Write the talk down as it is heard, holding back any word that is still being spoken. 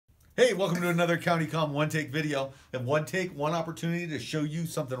Hey, welcome to another County Comm One Take video. And one take, one opportunity to show you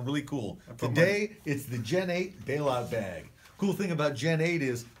something really cool. Today, it's the Gen 8 bailout bag. Cool thing about Gen 8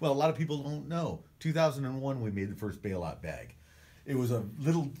 is, well, a lot of people don't know. 2001, we made the first bailout bag. It was a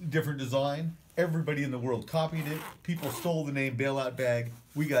little different design. Everybody in the world copied it. People stole the name bailout bag.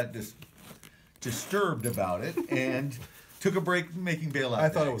 We got disturbed about it and took a break making bailout I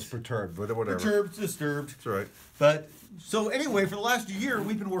thought bags. it was perturbed, but whatever. Perturbed, disturbed. That's right. But, so anyway, for the last year,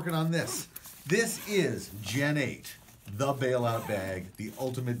 we've been working on this. This is Gen 8, the bailout bag, the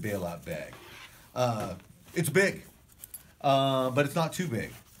ultimate bailout bag. It's big, but it's not too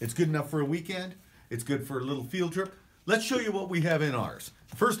big. It's good enough for a weekend. It's good for a little field trip. Let's show you what we have in ours.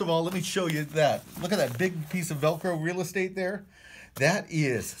 First of all, let me show you that. Look at that big piece of Velcro real estate there. That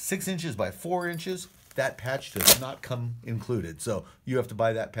is 6 inches by 4 inches. That patch does not come included, so you have to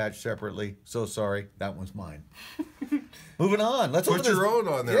buy that patch separately. So sorry, that one's mine. Moving on, let's put your own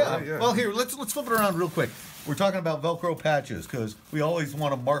on there. Yeah. Right? Yeah. Well, here let's flip it around real quick. We're talking about Velcro patches because we always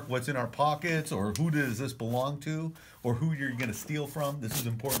want to mark what's in our pockets or who does this belong to or who you're going to steal from. This is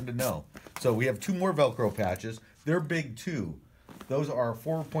important to know. So we have two more Velcro patches. They're big too. Those are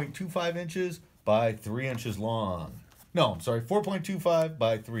 4.25 inches by 3 inches long. No, I'm sorry, 4.25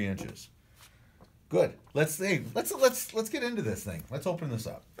 by 3 inches. Good. Let's get into this thing. Let's open this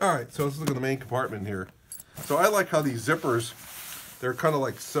up. All right, so let's look at the main compartment here. So I like how these zippers, they're kind of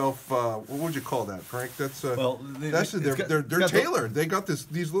like what would you call that, Frank? That's well, they're tailored. They got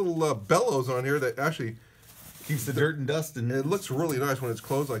these little bellows on here that actually keeps the dirt and dust, and it looks really nice when it's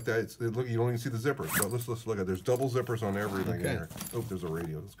closed like that. You don't even see the zipper. So let's look at. There's double zippers on everything in here. Oh, there's a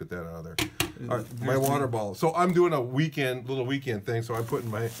radio. Let's get that out of there. All right, my water bottle. So I'm doing a little weekend thing. So I'm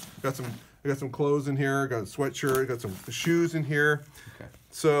putting I got some clothes in here. Got a sweatshirt. Got some shoes in here. Okay.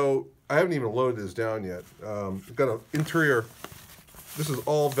 So I haven't even loaded this down yet. Got an interior. This is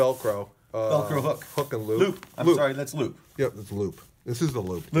all Velcro. Velcro hook. Hook and loop. Loop. I'm sorry, that's loop. Yep, that's loop. This is the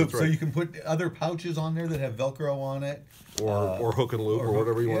loop. Loop. Right. So you can put other pouches on there that have Velcro on it. Or hook and loop or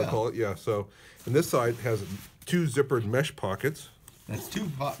whatever you want to call it. Yeah. So, and this side has two zippered mesh pockets. That's two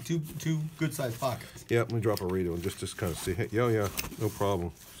good sized pockets. Yeah, let me drop a radio and just kind of see. Hey, yeah, no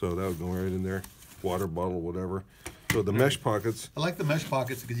problem. So that would go right in there. Water bottle, whatever. So the mesh pockets. I like the mesh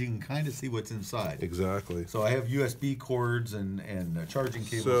pockets because you can kind of see what's inside. Exactly. So I have USB cords and charging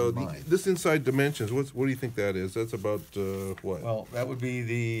cables in mine. This inside dimensions, what do you think that is? That's about what? Well, that would be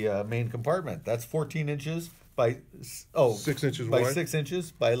the main compartment. That's 14 inches by 6 inches by wide? 6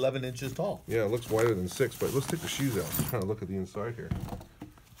 inches by 11 inches tall. Yeah, it looks wider than 6, but let's take the shoes out and kind of look at the inside here.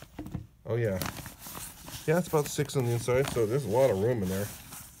 Oh yeah. Yeah, it's about 6 on the inside, so there's a lot of room in there.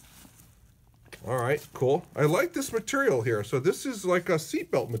 All right, cool. I like this material here. So this is like a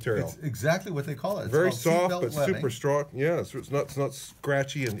seatbelt material. It's exactly what they call it. It's very soft, but webbing. super strong. Yeah, so it's not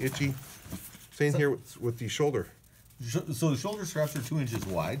scratchy and itchy. Same here with the shoulder. So the shoulder straps are 2 inches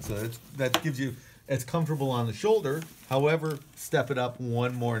wide, so that gives you, it's comfortable on the shoulder. However, step it up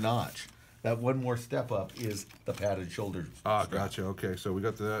one more notch. That one more step up is the padded shoulder strap. Gotcha. Okay, so we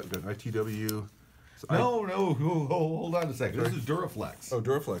got that. We got ITW. No, hold on a second. Sorry. This is Duraflex. Oh,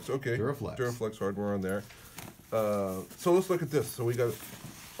 Duraflex. Okay. Duraflex hardware on there. So let's look at this. So we got.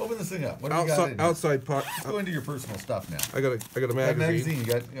 Open this thing up. What do you got in here? Outside pocket. Let's go into your personal stuff now. I got a magazine. That magazine you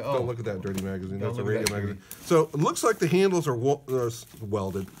got. Oh. Don't look at that dirty magazine. That's a radio magazine. So it looks like the handles are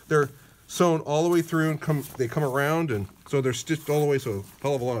welded. They're sewn all the way through and they come around, and so they're stitched all the way. So a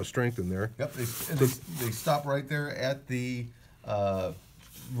hell of a lot of strength in there. Yep. They stop right there at the.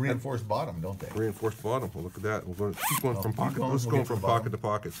 Reinforced bottom, don't they? Reinforced bottom. Well, look at that. We're going to keep going from pocket. Let's go from pocket to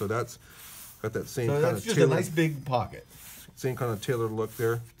pocket. So that's got that same kind of. So that's just a nice big pocket. Same kind of tailored look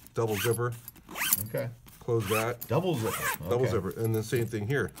there. Double zipper. Okay. Close that. Double zipper. Okay. Double zipper, and then same thing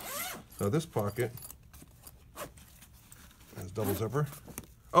here. So this pocket has double zipper.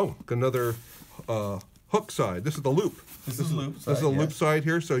 Oh, another hook side. This is the loop. This is the loop. This is the loop side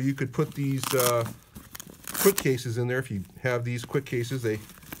here. So you could put these quick cases in there. If you have these quick cases,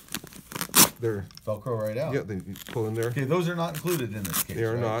 they're Velcro right out. Yeah, they pull in there. Okay, those are not included in this case. They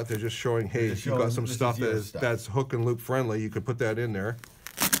are not. They're just showing, hey, if you've got some stuff that's hook and loop friendly, you could put that in there.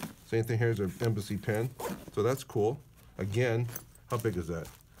 Same thing here is an embassy pen. So that's cool. Again, how big is that?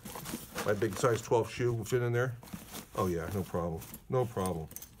 My big size 12 shoe will fit in there. Oh yeah, no problem. No problem.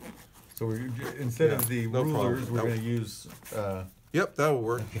 So instead of the rulers, we're going to use Yep, that'll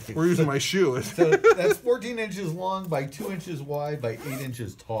work. We're using my shoe. So that's 14 inches long by 2 inches wide by 8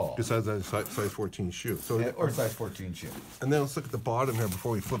 inches tall. Besides that, size 14 shoe. So Or size 14 shoe. And then let's look at the bottom here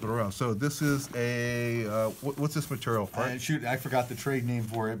before we flip it around. So this is a what's this material? Shoot, I forgot the trade name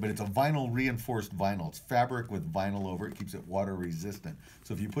for it, but it's a vinyl reinforced vinyl. It's fabric with vinyl over it. Keeps it water resistant.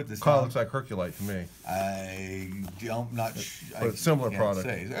 So if you put this Kind of down, looks like Herculite to me. I'm not. But it's similar product.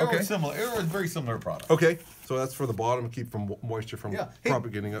 Okay, or similar. Or a very similar product. Okay, so that's for the bottom to keep from moisture from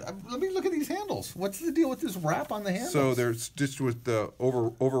propagating up. Let me look at these handles. What's the deal with this wrap on the handles? So they're stitched with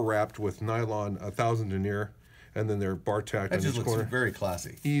over wrapped with nylon 1000 denier, and then they're bar tacked on each corner. That just looks very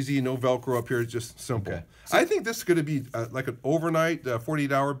classy. Easy, no Velcro up here. It's just simple. Okay. I think this is going to be like an overnight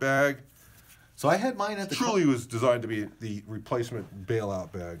 48-hour bag. So I had mine at the Truly was designed to be the replacement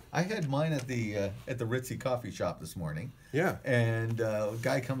bailout bag. I had mine at the Ritzy coffee shop this morning. Yeah. And a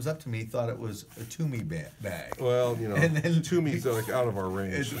guy comes up to me, thought it was a Toomey bag. Well, you know, and then Toomey's like out of our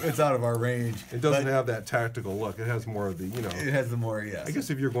range. It's out of our range. It doesn't have that tactical look. It has more of the, you know. It has the more, yes. I guess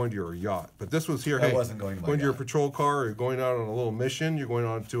if you're going to your yacht, but this was here. I wasn't going to my going to your yacht. patrol car, or you're going out on a little mission. You're going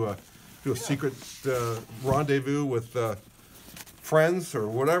on to a secret rendezvous with friends or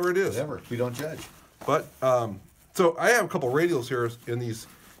whatever it is. Whatever. We don't judge. But so I have a couple radios here in these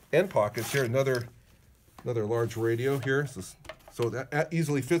end pockets here. Another large radio here. So that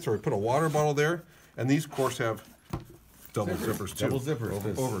easily fits. Or I put a water bottle there, and these of course have double zippers too. Double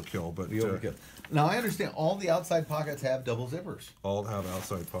zippers. Overkill, but overkill. Now I understand all the outside pockets have double zippers. All have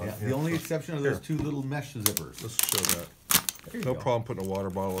outside pockets. Yeah, the only exception are those two little mesh zippers. Let's show that. No problem putting a water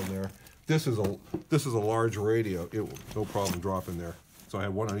bottle in there. This is a large radio. It will no problem dropping there. So I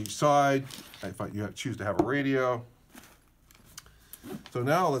have one on each side. If you choose to have a radio. So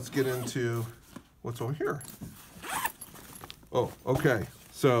now let's get into what's over here. Oh, okay.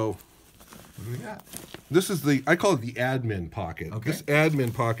 So What do we got? this is I call it the admin pocket. Okay. This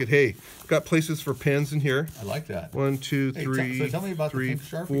admin pocket, hey, got places for pens in here. I like that. 1, 2, Hey, 3, so tell me about the 3, pink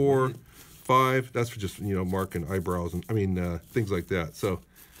Sharpie. 4, 5. That's for just, you know, marking eyebrows and things like that. So,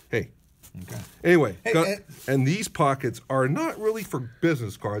 hey. Okay. Anyway, Hey, and these pockets are not really for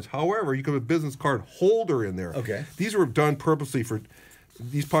business cards. However, you can have a business card holder in there. Okay. These were done purposely for.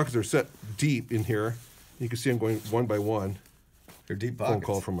 These pockets are set deep in here. You can see I'm going one by one. They're deep pockets. Phone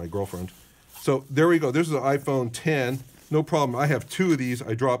call from my girlfriend. So there we go. This is an iPhone 10. No problem. I have 2 of these.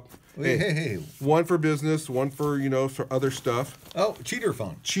 I drop. Hey. One for business, one for for other stuff. Oh, cheater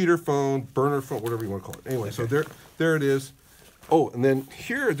phone. Cheater phone, burner phone, whatever you want to call it. Anyway, so there it is. Oh, and then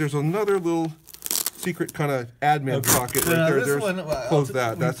here, there's another little secret kind of admin pocket right there. This one, close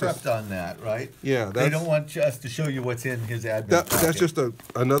that. We That's prepped on that, right? Yeah, They don't want us to show you what's in his admin pocket. that's just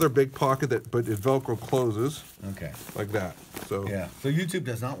another big pocket but it Velcro closes. Okay. Like that. So Yeah. So YouTube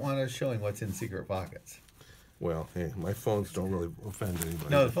does not want us showing what's in secret pockets. well, hey, my phones don't really offend anybody.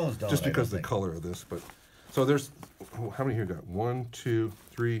 No, the phones don't, Just I because don't of the think. color of this, but so there's how many here got? 1, 2,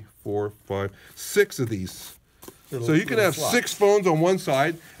 3, 4, 5, 6 of these. So you can have slots. 6 phones on one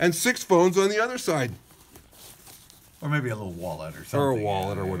side and 6 phones on the other side. Or maybe a little wallet or something. Or a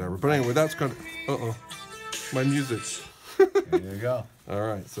wallet or whatever. But anyway, that's kind of, my music. There you go. All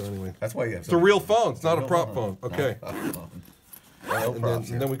right, so anyway. That's why you have It's a real phone. It's not a prop phone. Okay. No And props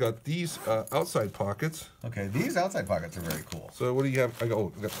then we got these outside pockets. Okay, these outside pockets are very cool. So what do you have? I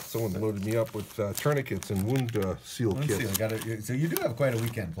got someone loaded me up with tourniquets and wound seal Let's see, kits. so you do have quite a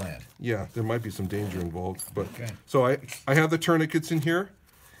weekend planned. Yeah, there might be some danger involved. But Okay. so I have the tourniquets in here,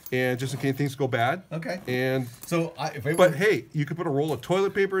 and just in case things go bad. Okay. And So, but hey, you could put a roll of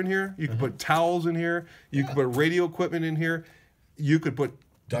toilet paper in here. You could put towels in here. You could put radio equipment in here. You could put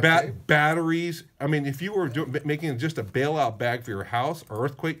Duct tape? batteries. I mean, if you were making just a bailout bag for your house or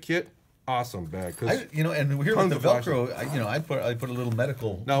earthquake kit, awesome bag. and here with tons the of Velcro, I put a little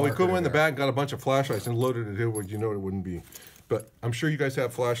medical. Now we marker could have went in the there. bag and got a bunch of flashlights and loaded it here, but you know it wouldn't be. But I'm sure you guys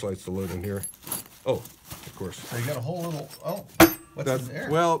have flashlights to load in here. Oh, of course. So you got a whole little. Oh, what's That's in there?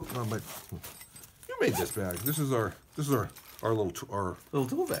 well, you made this bag. This is our little little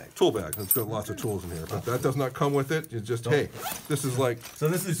tool bag. tool bag. It's got lots of tools in here, but that does not come with it. It's just hey, this is like So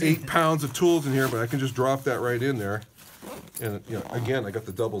this is 8 pounds of tools in here, but I can just drop that right in there. And again, I got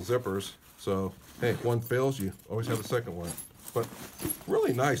the double zippers, so hey, if one fails, you always have a second one. But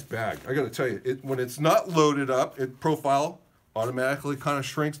really nice bag. I got to tell you, when it's not loaded up, profile automatically kind of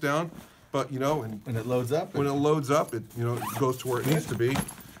shrinks down. But when it loads up. when it loads up, it goes to where it needs to be.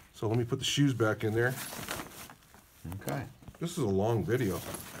 So let me put the shoes back in there. Okay. This is a long video.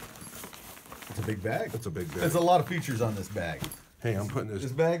 It's a big bag. It's a big bag. There's a lot of features on this bag. Hey, I'm putting this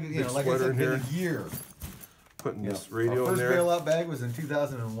This bag, big like I sweater said, in been here. a year. Putting this Our radio in first there. bailout bag was in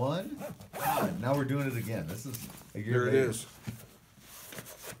 2001. God, now we're doing it again. This is a year Here it later. is.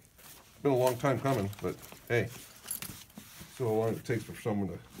 been a long time coming, but hey, so how long it takes for someone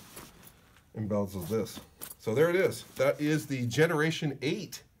to embellish this. So there it is. That is the Generation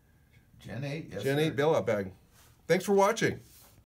 8. Gen 8, yes, Gen sir. 8 bailout bag. Thanks for watching.